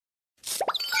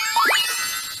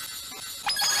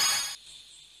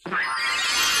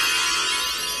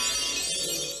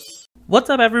What's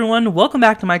up everyone, welcome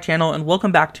back to my channel and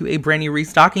welcome back to a brand new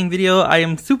restocking video. I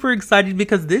am super excited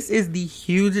because this is the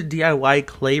huge DIY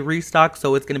clay restock,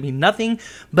 so it's going to be nothing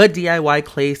but DIY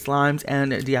clay slimes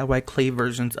and DIY clay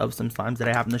versions of some slimes that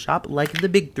I have in the shop, like the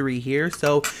big three here.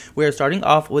 So we're starting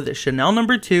off with Chanel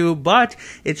number 2, but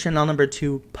it's Chanel number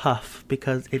 2 Puff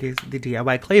because it is the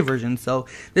DIY clay version. So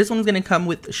this one's going to come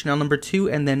with Chanel number 2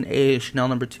 and then a Chanel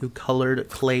number 2 colored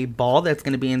clay ball that's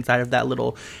going to be inside of that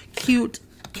little cute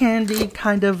candy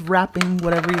kind of wrapping,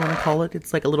 whatever you want to call it.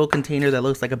 It's like a little container that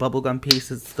looks like a bubblegum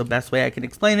piece. It's the best way I can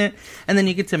explain it. And then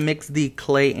you get to mix the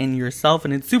clay in yourself,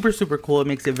 and it's super cool. It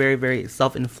makes it very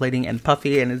self-inflating and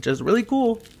puffy, and it's just really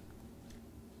cool.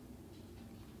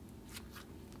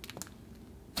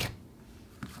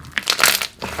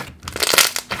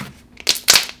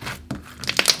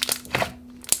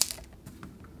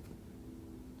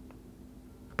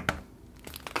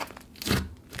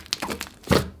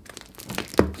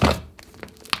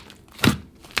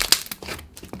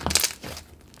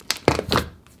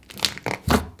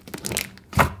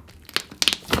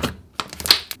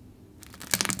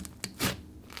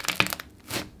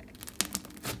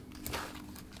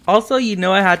 Also, you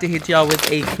know I had to hit y'all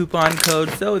with a coupon code,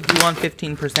 so if you want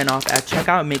 15% off at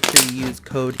checkout, make sure you use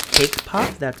code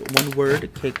CAKEPOP, that's one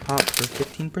word, CAKEPOP, for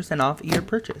 15% off your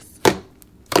purchase.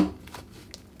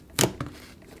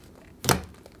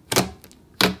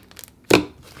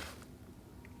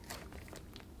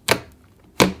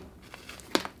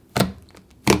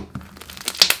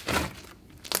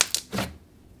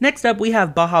 Next up, we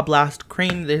have Baja Blast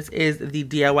Cream. This is the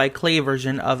DIY clay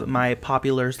version of my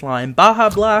popular slime, Baja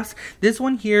Blast. This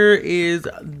one here is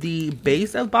the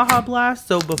base of Baja Blast,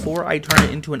 so before I turn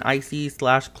it into an icy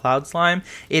 / cloud slime,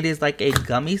 it is like a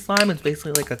gummy slime. It's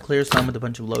basically like a clear slime with a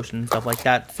bunch of lotion and stuff like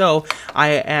that. So I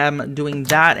am doing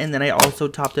that, and then I also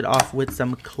topped it off with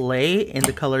some clay in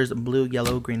the colors blue,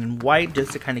 yellow, green, and white,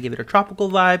 just to kind of give it a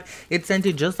tropical vibe. It's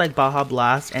scented just like Baja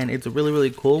Blast, and it's really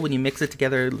cool. When you mix it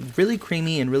together, really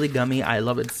creamy and really gummy. I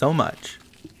love it so much.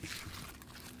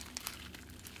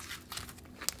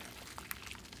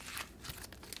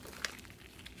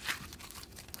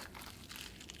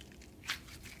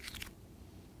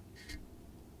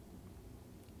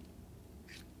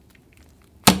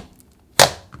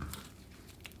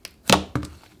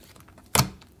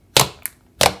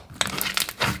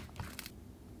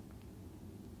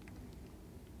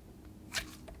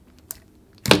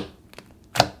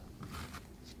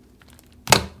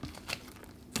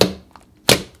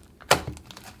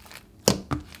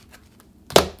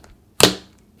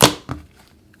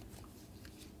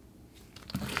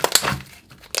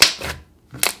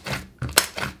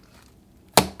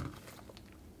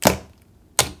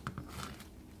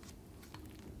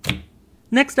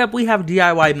 Next up, we have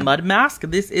DIY Mud Mask.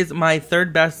 This is my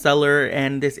third bestseller,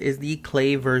 and this is the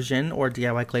clay version, or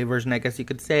DIY clay version, I guess you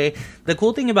could say. The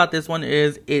cool thing about this one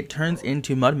is it turns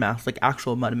into mud mask, like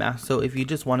actual mud mask. So if you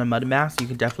just want a mud mask, you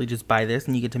can definitely just buy this,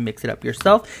 and you get to mix it up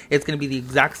yourself. It's going to be the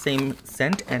exact same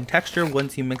scent and texture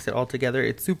once you mix it all together.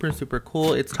 It's super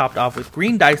cool. It's topped off with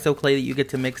green Daiso clay that you get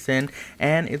to mix in,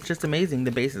 and it's just amazing.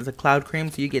 The base is a cloud cream,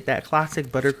 so you get that classic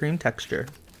buttercream texture.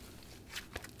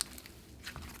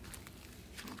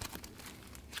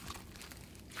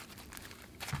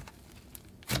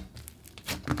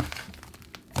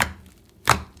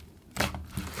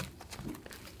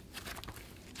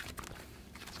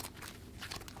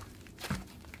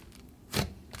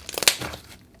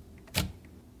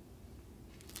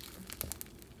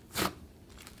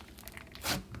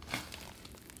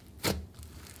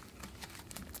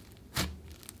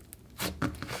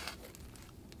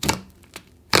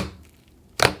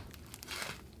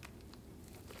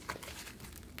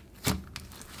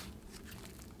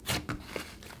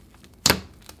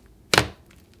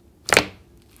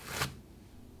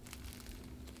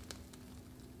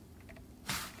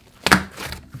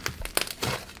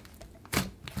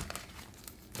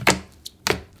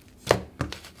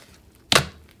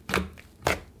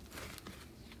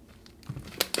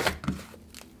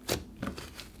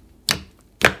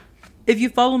 If you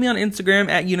follow me on Instagram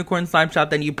at Unicorn Slime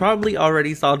Shop, then you probably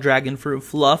already saw Dragon Fruit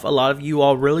Fluff. A lot of you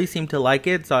all really seem to like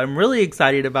it, so I'm really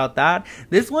excited about that.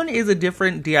 This one is a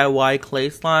different DIY clay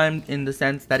slime in the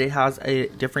sense that it has a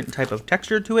different type of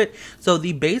texture to it. So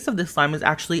the base of this slime is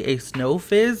actually a snow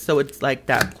fizz, so it's like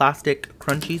that plastic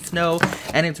crunchy snow,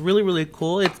 and it's really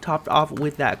cool. It's topped off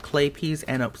with that clay piece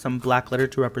and some black glitter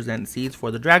to represent seeds for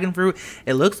the dragon fruit.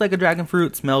 It looks like a dragon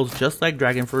fruit, smells just like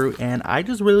dragon fruit, and I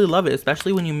just really love it,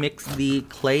 especially when you mix the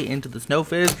clay into the snow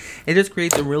fizz. It just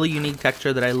creates a really unique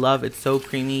texture that I love. It's so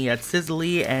creamy yet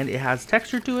sizzly, and it has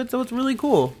texture to it, so it's really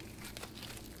cool.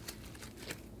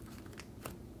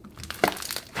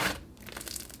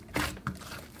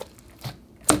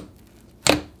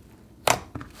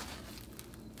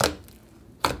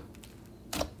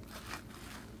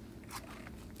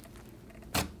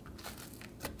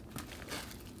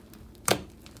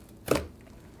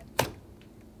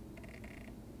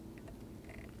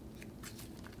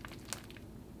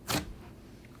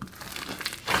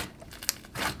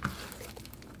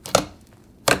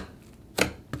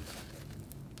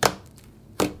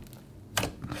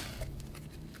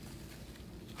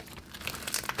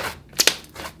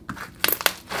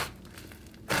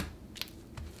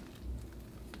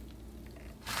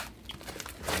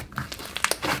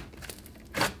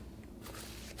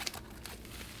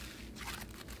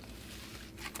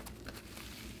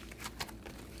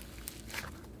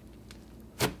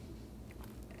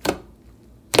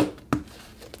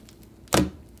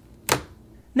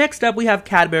 Next up, we have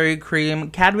Cadbury cream.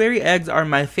 Cadbury eggs are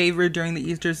my favorite during the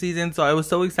Easter season, so I was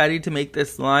so excited to make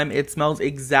this slime. It smells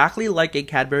exactly like a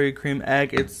Cadbury cream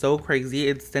egg. It's so crazy.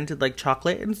 It's scented like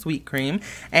chocolate and sweet cream,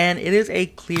 and it is a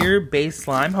clear base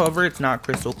slime. However, it's not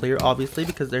crystal clear, obviously,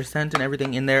 because there's scent and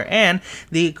everything in there, and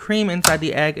the cream inside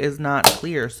the egg is not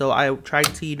clear. So I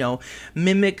tried to,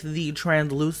 mimic the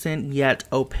translucent yet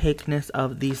opaqueness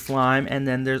of the slime, and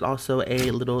then there's also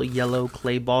a little yellow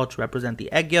clay ball to represent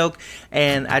the egg yolk,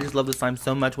 and I just love the slime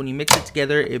so much. When you mix it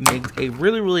together, it makes a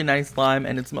really, really nice slime,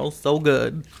 and it smells so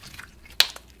good.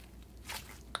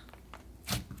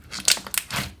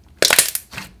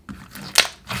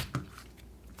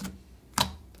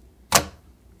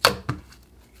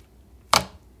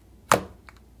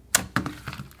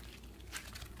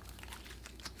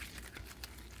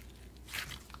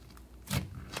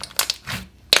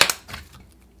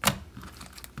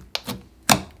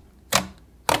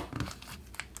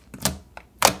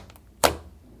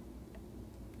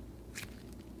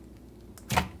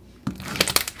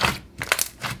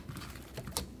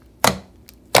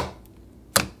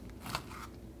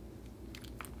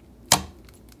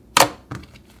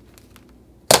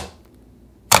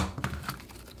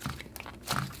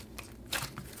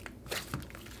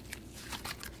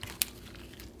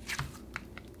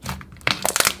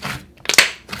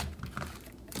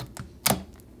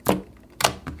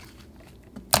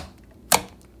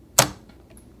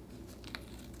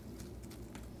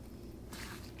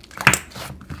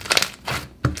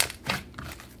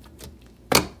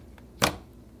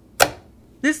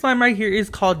 This slime right here is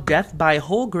called Death by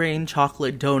Whole Grain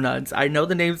Chocolate Donuts. I know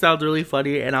the name sounds really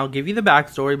funny, and I'll give you the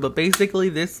backstory, but basically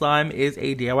this slime is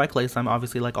a DIY clay slime,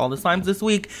 obviously like all the slimes this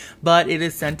week, but it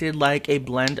is scented like a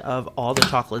blend of all the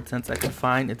chocolate scents I could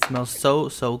find. It smells so,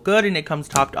 so good, and it comes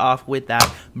topped off with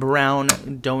that brown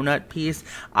donut piece.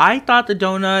 I thought the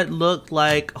donut looked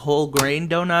like whole grain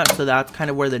donut, so that's kind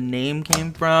of where the name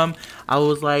came from. I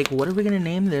was like, what are we going to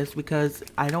name this? Because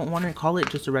I don't want to call it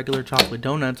just a regular chocolate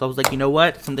donut. So I was like, you know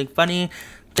what? Something funny.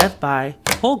 Death by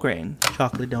Whole Grain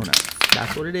Chocolate Donuts.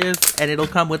 That's what it is. And it'll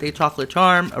come with a chocolate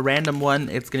charm, a random one.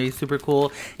 It's going to be super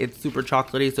cool. It's super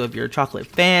chocolatey. So if you're a chocolate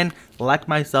fan, like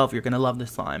myself, you're going to love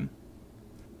this slime.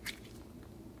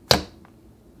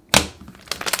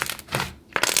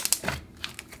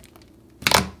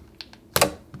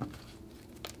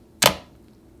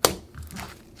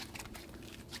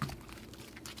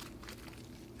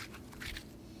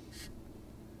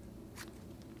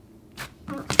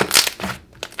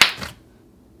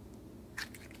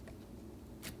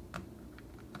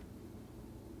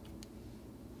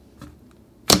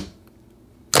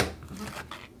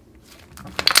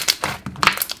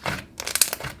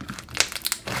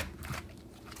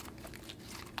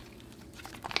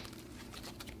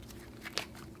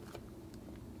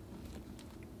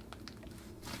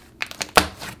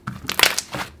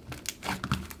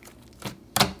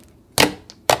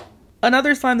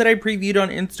 Another slime that I previewed on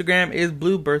Instagram is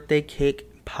Blue Birthday Cake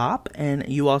Pop, and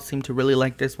you all seem to really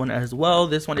like this one as well.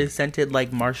 This one is scented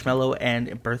like marshmallow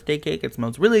and birthday cake. It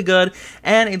smells really good,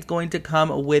 and it's going to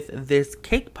come with this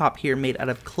cake pop here made out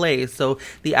of clay. So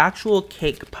the actual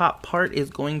cake pop part is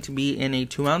going to be in a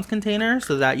 2-ounce container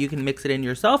so that you can mix it in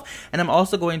yourself, and I'm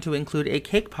also going to include a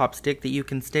cake pop stick that you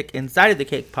can stick inside of the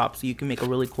cake pop so you can make a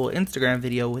really cool Instagram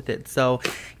video with it. So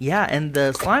yeah, and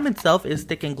the slime itself is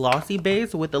thick and glossy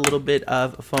base with a little bit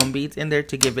of foam beads in there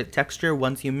to give it texture.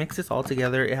 Once you mix this all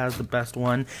together, it has the best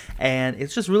one, and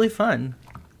it's just really fun.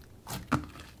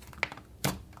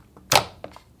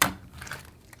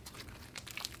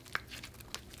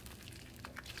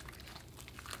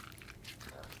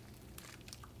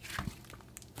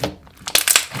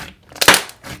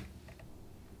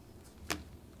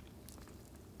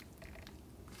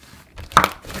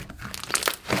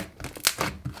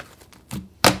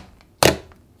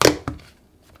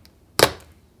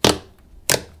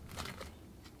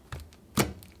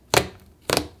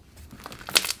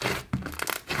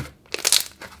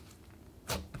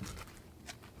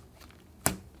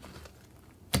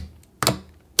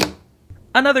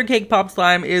 Another cake pop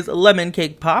slime is Lemon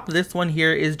Cake Pop. This one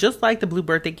here is just like the Blue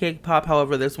Birthday Cake Pop.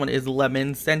 However, this one is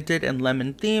lemon scented and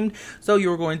lemon themed. So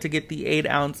you're going to get the 8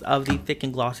 ounce of the thick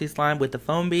and glossy slime with the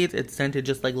foam beads. It's scented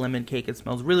just like lemon cake. It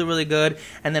smells really, really good.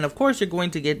 And then of course you're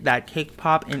going to get that cake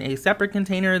pop in a separate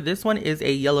container. This one is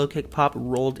a yellow cake pop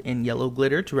rolled in yellow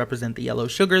glitter to represent the yellow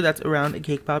sugar that's around a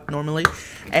cake pop normally.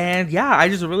 And yeah, I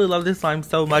just really love this slime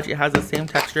so much. It has the same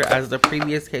texture as the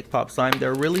previous cake pop slime.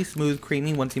 They're really smooth,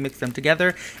 creamy once you mix them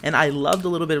together. And I love the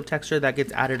little bit of texture that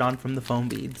gets added on from the foam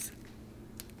beads.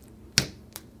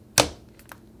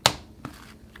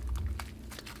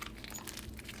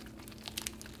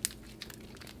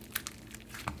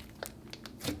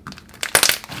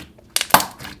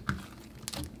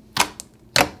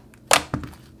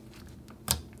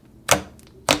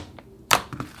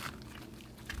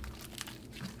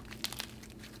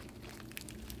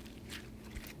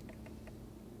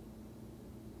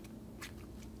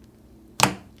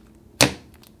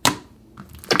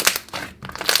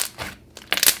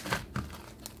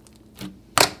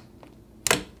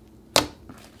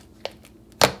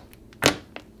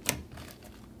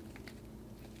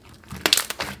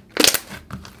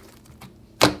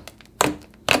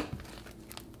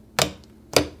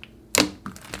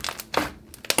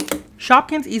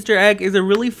 Shopkins Easter egg is a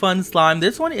really fun slime.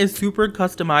 This one is super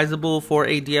customizable for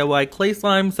a DIY clay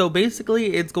slime. So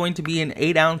basically it's going to be an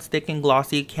 8-ounce thick and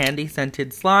glossy candy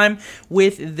scented slime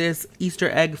with this Easter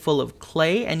egg full of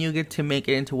clay, and you get to make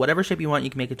it into whatever shape you want. You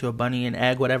can make it to a bunny, an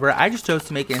egg, whatever. I just chose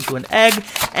to make it into an egg,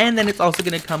 and then it's also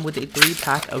going to come with a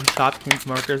 3-pack of Shopkins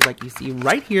markers like you see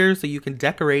right here, so you can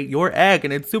decorate your egg,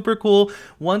 and it's super cool.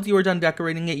 Once you are done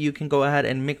decorating it, you can go ahead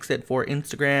and mix it for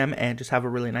Instagram and just have a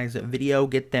really nice video,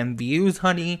 get them views,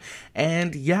 honey.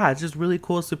 And yeah, it's just really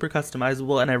cool, super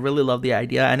customizable, and I really love the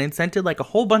idea. And it's scented like a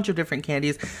whole bunch of different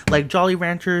candies like Jolly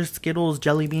Ranchers, Skittles,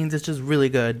 jelly beans. It's just really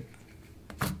good.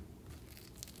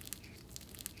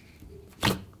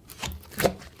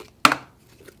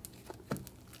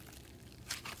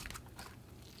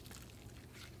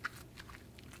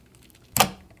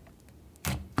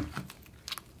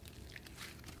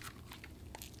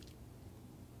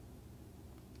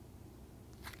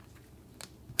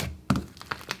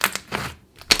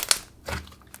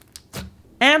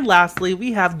 And lastly,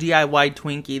 we have DIY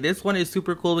Twinkie. This one is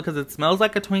super cool because it smells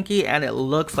like a Twinkie and it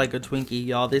looks like a Twinkie,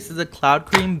 y'all. This is a cloud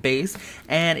cream base,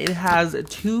 and it has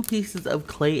 2 pieces of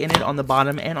clay in it on the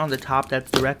bottom and on the top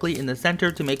that's directly in the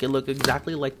center to make it look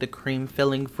exactly like the cream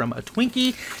filling from a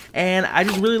Twinkie. And I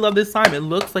just really love this slime. It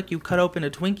looks like you cut open a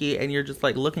Twinkie and you're just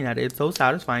like looking at it. It's so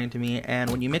satisfying to me. And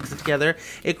when you mix it together,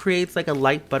 it creates like a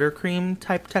light buttercream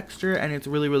type texture, and it's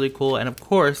really, really cool. And of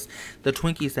course, the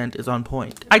Twinkie scent is on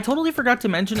point. I totally forgot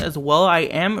to mention as well, I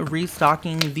am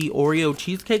restocking the Oreo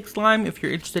cheesecake slime. If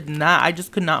you're interested in that, I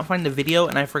just could not find the video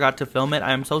and I forgot to film it.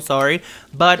 I am so sorry,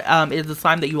 but it's a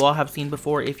slime that you all have seen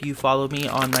before if you follow me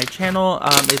on my channel.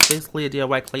 It's basically a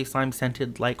DIY clay slime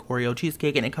scented like Oreo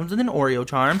cheesecake, and it comes with an Oreo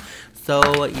charm.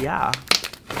 So yeah.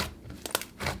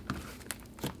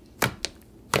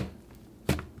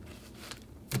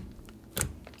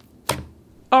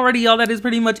 Alrighty, y'all, that is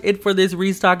pretty much it for this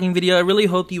restocking video. I really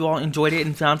hope you all enjoyed it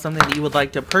and found something that you would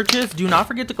like to purchase. Do not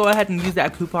forget to go ahead and use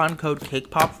that coupon code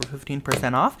CAKEPOP for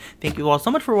 15% off. Thank you all so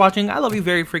much for watching. I love you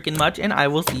very freaking much, and I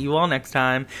will see you all next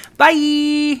time.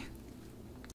 Bye!